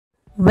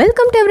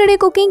Welcome to everyday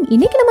cooking.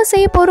 இன்னைக்கு நம்ம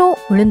செய்ய போறோம்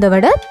உளுந்த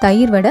வடை,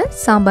 தயிர் வடை,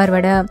 சாம்பார்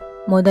வடை.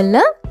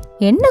 முதல்ல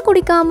எண்ணெய்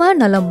குடிக்காம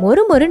நல்லா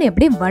மொறு மொறுன்னு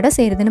எப்படி வடை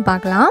செய்யறதுன்னு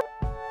பார்க்கலாம்.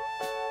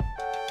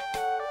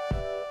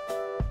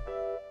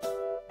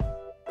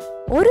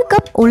 ஒரு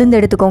கப் உளுந்து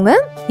எடுத்துக்கோங்க.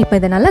 இப்போ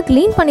இதை நல்லா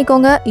க்ளீன்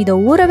பண்ணிக்கோங்க. இதை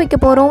ஊற வைக்க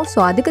போறோம்.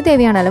 ஸோ அதுக்கு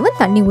தேவையான அளவு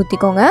தண்ணி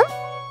ஊற்றிக்கோங்க.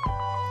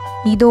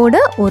 இதோட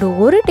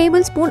ஒரு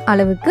டேபிள் ஸ்பூன்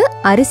அளவுக்கு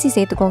அரிசி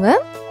சேர்த்துக்கோங்க.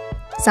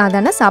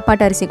 சாதாரண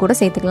சாப்பாட்டு அரிசி கூட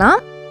சேர்த்துக்கலாம்.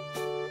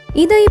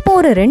 இதை இப்போ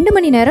ஒரு 2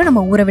 மணி நேரம்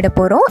நம்ம ஊற விட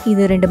போறோம்.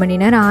 இது 2 மணி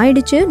நேரம்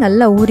ஆயிடுச்சு,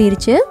 நல்லா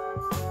ஊறிடுச்சு.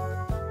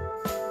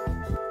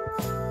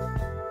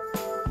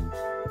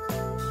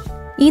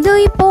 இதை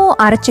இப்போ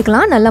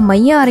அரைச்சிக்கலாம். நல்லா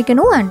மையா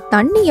அரைக்கணும். அண்ட்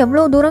தண்ணி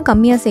எவ்வளோ தூரம்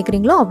கம்மியா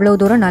சேர்க்குறீங்களோ அவ்வளோ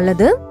தூரம்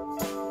நல்லது.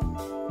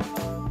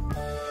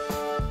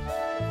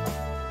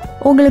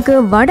 உங்களுக்கு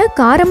வடை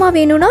காரமா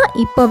வேணும்னா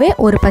இப்பவே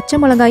ஒரு பச்சை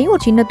மிளகாயும்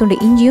ஒரு சின்ன துண்டு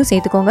இஞ்சியும்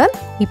சேர்த்துக்கோங்க.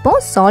 இப்போ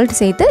சால்ட்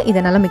சேர்த்து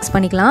இதை நல்லா மிக்ஸ்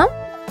பண்ணிக்கலாம்.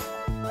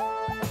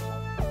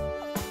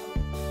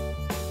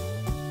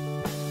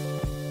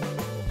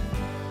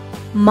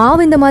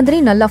 மாவு இந்த மாதிரி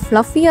நல்லா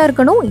ஃப்ளஃபியா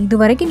இருக்கணும். இது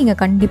வரைக்கும் நீங்க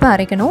கண்டிப்பா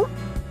அரைக்கணும்.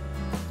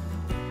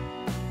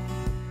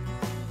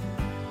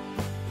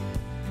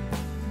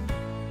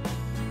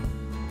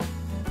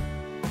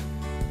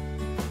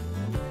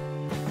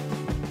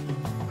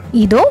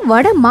 இதோ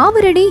வடை மாவு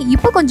ரெடி.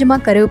 இப்போ கொஞ்சமா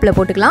கருவேப்பிலை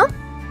போட்டுக்கலாம்.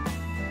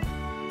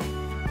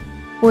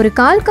 ஒரு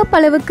 1/4 கப்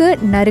அளவுக்கு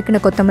நறுக்குன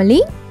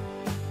கொத்தமல்லி,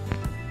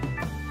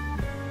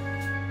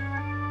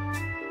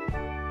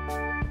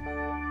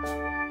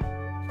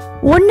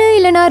 ஒன்று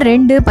இல்லைனா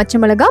 2 பச்சை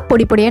மிளகாய்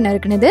பொடி பொடியா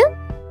நறுக்குனது,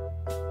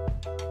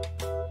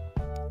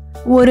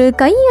 ஒரு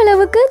கை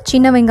அளவுக்கு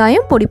சின்ன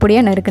வெங்காயம் பொடி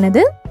பொடியா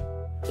நறுக்குனது.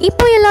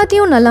 இப்போ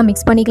எல்லாத்தையும் நல்லா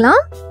மிக்ஸ்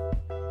பண்ணிக்கலாம்.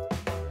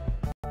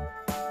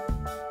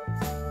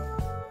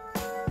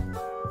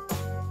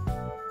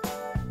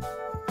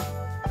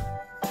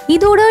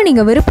 இதோட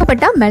நீங்க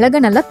விருப்பப்பட்டா மிளகை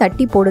நல்லா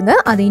தட்டி போடுங்க.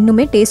 அது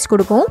இன்னுமே டேஸ்ட்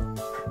கொடுக்கும்.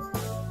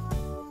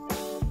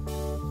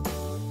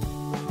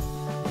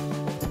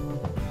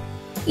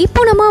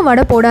 இப்போ நம்ம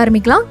வடை போட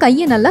ஆரம்பிக்கலாம்.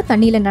 கையை நல்லா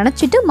தண்ணியில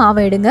நனைச்சிட்டு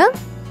மாவை எடுங்க.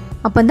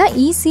 அப்பதான்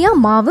ஈஸியா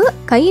மாவு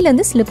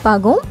கையிலேருந்து ஸ்லிப்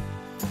ஆகும்.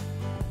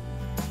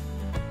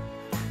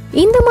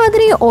 இந்த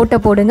மாதிரி ஓட்டை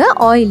போடுங்க.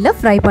 ஆயில்ல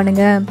ஃப்ரை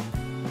பண்ணுங்க.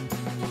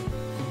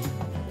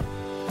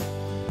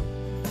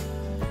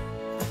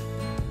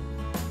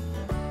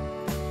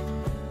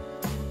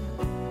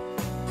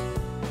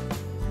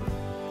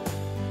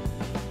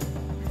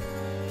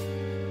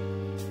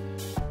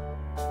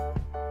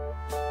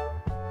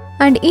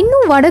 அண்ட்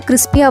இன்னும் வடை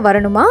கிறிஸ்பியாக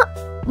வரணுமா,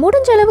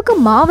 முடிஞ்ச அளவுக்கு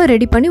மாவை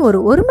ரெடி பண்ணி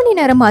ஒரு மணி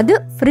நேரமாவது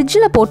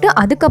ஃப்ரிட்ஜில் போட்டு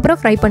அதுக்கப்புறம்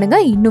ஃப்ரை பண்ணுங்க.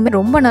 இன்னுமே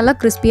ரொம்ப நல்லா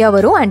கிறிஸ்பியாக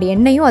வரும். அண்ட்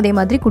எண்ணெயும் அதே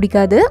மாதிரி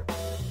குடிக்காது.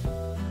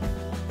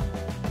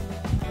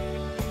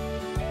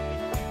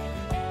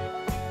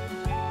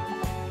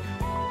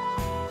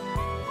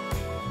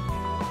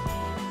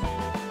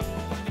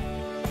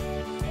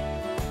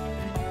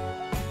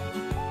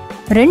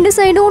 ரெண்டு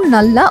சைடும்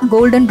நல்லா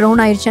கோல்டன்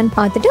ப்ரௌன் ஆயிடுச்சான்னு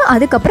பார்த்துட்டு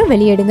அதுக்கப்புறம்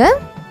வெளியேடுங்க.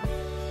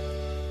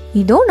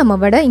 இதோ நம்ம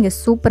வடை இங்க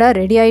சூப்பரா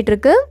ரெடி ஆயிட்டு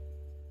இருக்கு.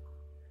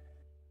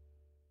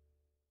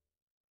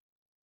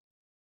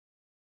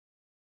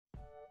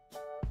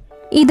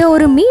 இதை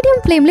ஒரு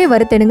மீடியம் ஃப்ளேம்ல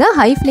வறுத்தெடுங்க.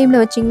 ஹை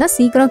ஃப்ளேம்ல வச்சீங்கன்னா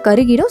சீக்கிரம்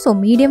கருகிடும். ஸோ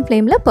மீடியம்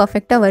ஃப்ளேம்ல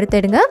பர்ஃபெக்டா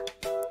வறுத்தெடுங்க.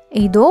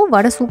 இதோ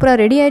வடை சூப்பரா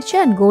ரெடி ஆயிடுச்சு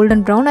அண்ட்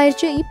கோல்டன் ப்ரௌன்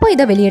ஆயிடுச்சு. இப்போ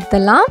இதை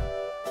வெளியெடுத்துடலாம்.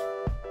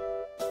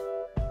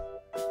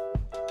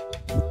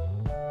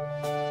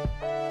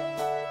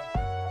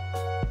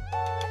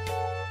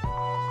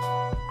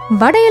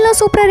 வடையெல்லாம்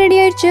சூப்பரா ரெடி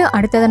ஆயிடுச்சு.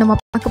 அடுத்ததை நம்ம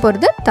பார்க்க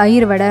போறது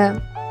தயிர் வடை.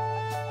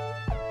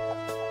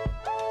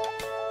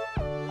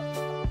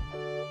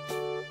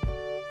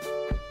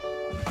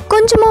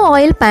 கொஞ்சமா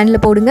ஆயில் பேன்ல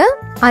போடுங்க.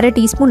 1/2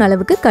 டீஸ்பூன்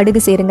அளவுக்கு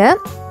கடுகு சேருங்க.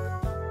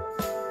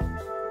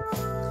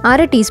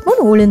 1/2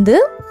 டீஸ்பூன் உளுந்து.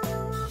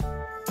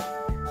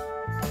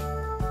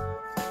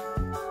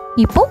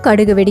 இப்போ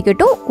கடுகு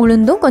வெடிக்கட்டும்.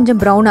 உளுந்தும்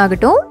கொஞ்சம் ப்ரௌன்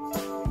ஆகட்டும்.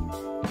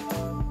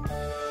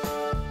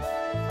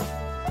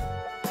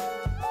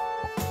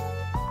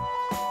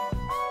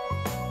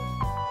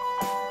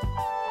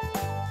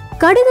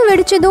 கடுகு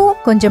வெடிச்சதும்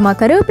கொஞ்சமா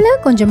கருவேப்பிலை,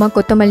 கொஞ்சமா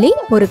கொத்தமல்லி,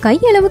 ஒரு கை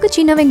அளவுக்கு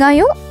சின்ன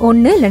வெங்காயம்,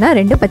 1 இல்லைனா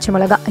 2 பச்சை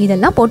மிளகாய்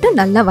இதெல்லாம் போட்டு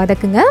நல்லா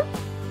வதக்குங்க.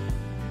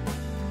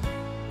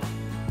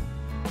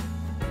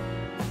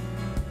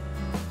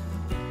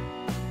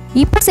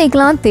 இப்போ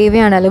சேர்க்கலாம்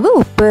தேவையான அளவு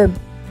உப்பு.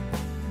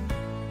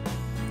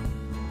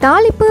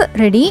 தாளிப்பு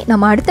ரெடி.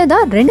 நம்ம அடுத்ததா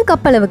 2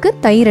 கப் அளவுக்கு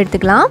தயிர்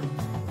எடுத்துக்கலாம்.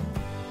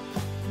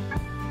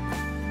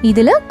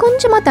 இதுல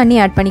கொஞ்சமா தண்ணி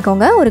ஆட்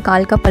பண்ணிக்கோங்க. ஒரு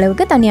 1/4 கப்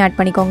அளவுக்கு தண்ணி ஆட்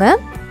பண்ணிக்கோங்க.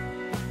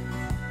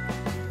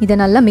 இதை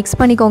நல்லா மிக்ஸ்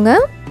பண்ணிக்கோங்க.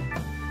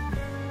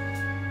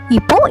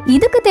 இப்போ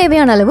இதுக்கு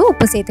தேவையான அளவு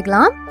உப்பு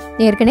சேர்த்துக்கலாம்.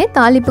 ஏற்கனவே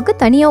தாளிப்புக்கு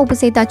தனியா உப்பு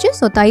சேர்த்தாச்சு.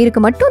 ஸோ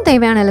தயிருக்கு மட்டும்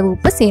தேவையான அளவு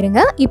உப்பு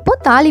சேருங்க. இப்போ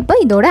தாளிப்பை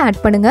இதோட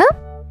ஆட் பண்ணுங்க.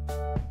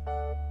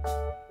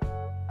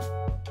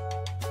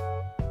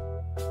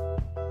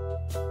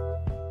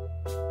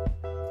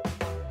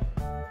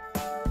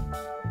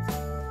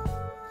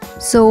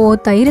 ஸோ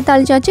தயிர்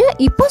தாளிச்சாச்சு.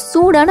 இப்போ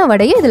சூடான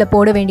வடையை இதில்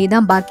போட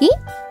வேண்டியதுதான் பாக்கி.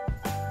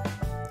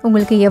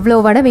 உங்களுக்கு எவ்வளோ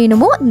வடை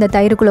வேணுமோ இந்த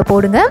தயிருக்குள்ளே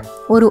போடுங்க.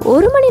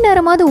 ஒரு மணி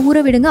நேரமாவது ஊற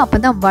விடுங்க. அப்போ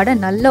தான் வடை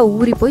நல்லா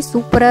ஊறி போய்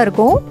சூப்பராக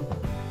இருக்கும்.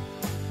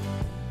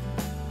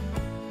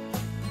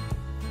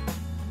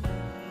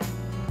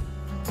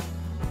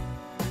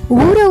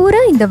 ஊற ஊற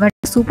இந்த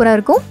வடை சூப்பரா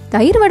இருக்கும்.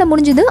 தயிர் வடை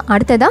முடிஞ்சது.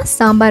 அடுத்ததா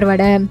சாம்பார்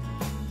வடை.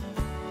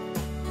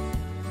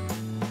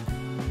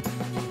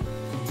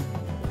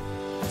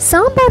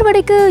 சாம்பார்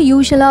வடைக்கு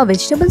யூஷுவலா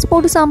வெஜிடபிள்ஸ்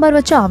போட்டு சாம்பார்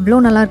வச்சா அவ்வளோ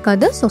நல்லா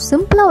இருக்காது. ஸோ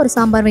சிம்பிளா ஒரு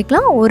சாம்பார்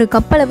வைக்கலாம். ஒரு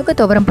கப் அளவுக்கு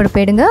துவரம்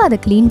பருப்பு எடுங்க, அதை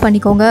க்ளீன்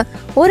பண்ணிக்கோங்க.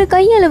 ஒரு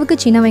கை அளவுக்கு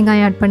சின்ன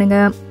வெங்காயம் ஆட் பண்ணுங்க.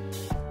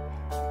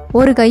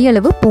 ஒரு கை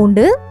அளவு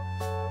பூண்டு.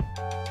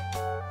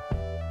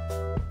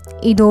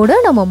 இதோட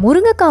நம்ம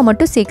முருங்கைக்காய்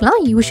மட்டும் சேர்க்கலாம்.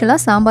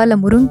 யூஷுவலாக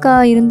சாம்பாரில்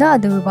முருங்கைக்காய் இருந்தால்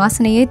அது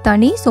வாசனையே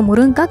தனி. ஸோ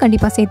முருங்கைக்காய்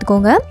கண்டிப்பாக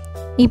சேர்த்துக்கோங்க.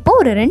 இப்போ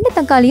ஒரு 2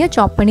 தக்காளியை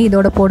சாப் பண்ணி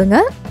இதோட போடுங்க.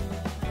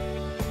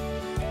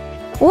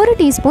 1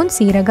 டீஸ்பூன்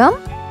சீரகம்,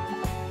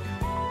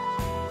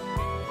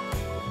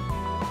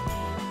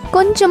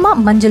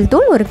 கொஞ்சமாக மஞ்சள்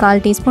தூள், ஒரு 1/4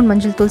 டீஸ்பூன்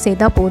மஞ்சள் தூள்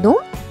சேர்த்தா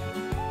போதும்.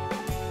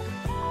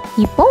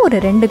 இப்போ ஒரு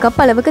 2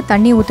 கப் அளவுக்கு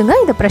தண்ணி ஊற்றுங்க.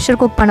 இதை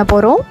ப்ரெஷர் குக் பண்ண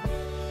போகிறோம்.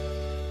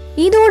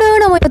 இதோட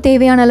நம்ம இப்போ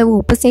தேவையான அளவு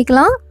உப்பு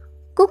சேர்க்கலாம்.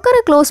 குக்கரை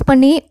க்ளோஸ்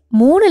பண்ணி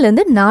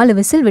 3லேருந்து 4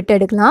 விசில் விட்டு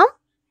எடுக்கலாம்.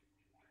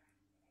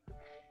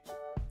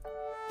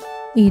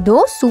 இதோ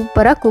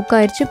சூப்பரா குக்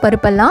ஆயிடுச்சு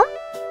பருப்பெல்லாம்.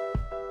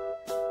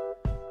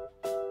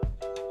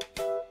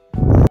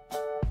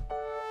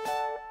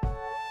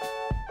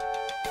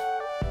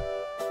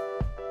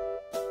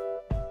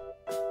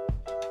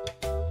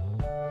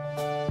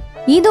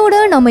 இதோட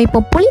நம்ம இப்போ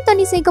புளி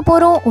தண்ணி சேர்க்க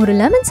போறோம். ஒரு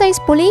லெமன்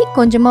சைஸ் புளி,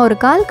 கொஞ்சமா ஒரு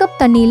 1/4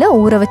 கப் தண்ணியில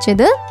ஊற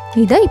வச்சது.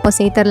 இதை இப்போ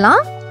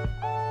சேர்த்துடலாம்.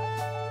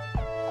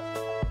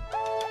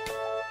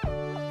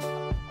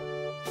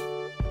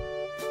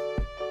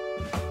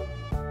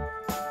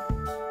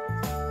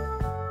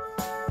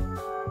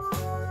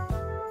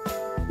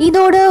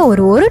 இதோட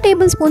ஒரு 1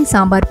 டேபிள் ஸ்பூன்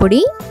சாம்பார் பொடி,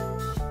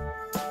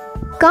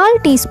 1/4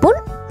 டீஸ்பூன்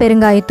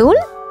பெருங்காயத்தூள்,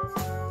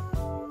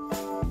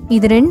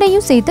 இது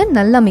ரெண்டையும் சேர்த்து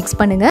நல்லா மிக்ஸ்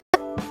பண்ணுங்க.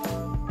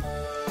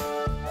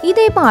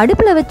 இதை இப்போ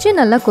அடுப்பில் வச்சு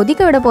நல்லா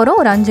கொதிக்க விட போறோம்.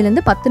 ஒரு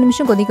 5லேருந்து 10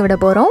 நிமிஷம் கொதிக்க விட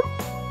போறோம்.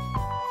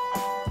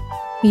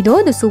 இதோ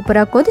இது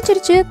சூப்பரா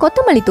கொதிச்சிருச்சு.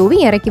 கொத்தமல்லி தூவி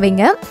இறக்கி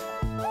வைங்க.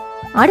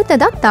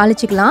 அடுத்ததா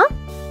தாளிச்சுக்கலாம்.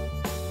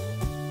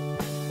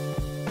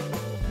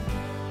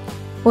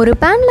 ஒரு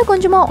பேன்ல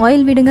கொஞ்சமா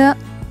ஆயில் விடுங்க.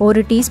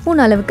 1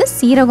 டீஸ்பூன் அளவுக்கு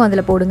சீரகம்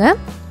அதில் போடுங்க.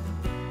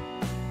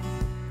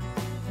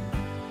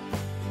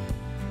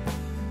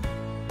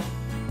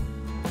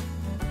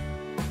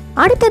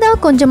 அடுத்ததா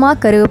கொஞ்சமா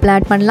கருவேப்பிலை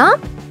ஆட் பண்ணலாம்.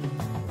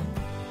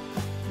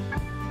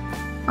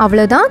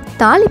 அவ்வளோதான்,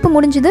 தாளிப்பு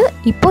முடிஞ்சது.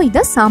 இப்போ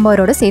இதை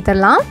சாம்பாரோட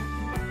சேர்த்துடலாம்.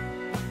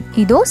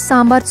 இதோ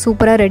சாம்பார்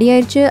சூப்பரா ரெடி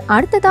ஆயிடுச்சு.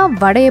 அடுத்ததா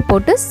வடையை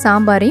போட்டு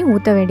சாம்பாரையும்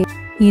ஊற்ற வேண்டியது.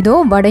 இதோ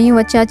வடையும்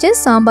வச்சாச்சு,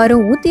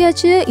 சாம்பாரும்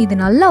ஊற்றியாச்சு. இது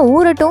நல்லா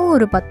ஊறட்டும்.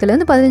 ஒரு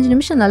 10லேருந்து 15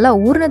 நிமிஷம் நல்லா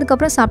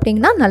ஊறினதுக்கப்புறம்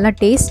சாப்பிட்டிங்கன்னா நல்லா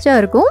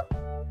டேஸ்ட்டாக இருக்கும்.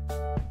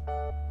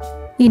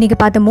 இன்னைக்கு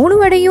பார்த்த 3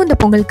 வடையும் இந்த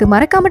பொங்கலுக்கு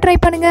மறக்காமல் ட்ரை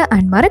பண்ணுங்கள்.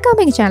 அண்ட்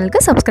மறக்காமல் எங்கள்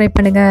சேனலுக்கு சப்ஸ்கிரைப்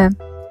பண்ணுங்கள்.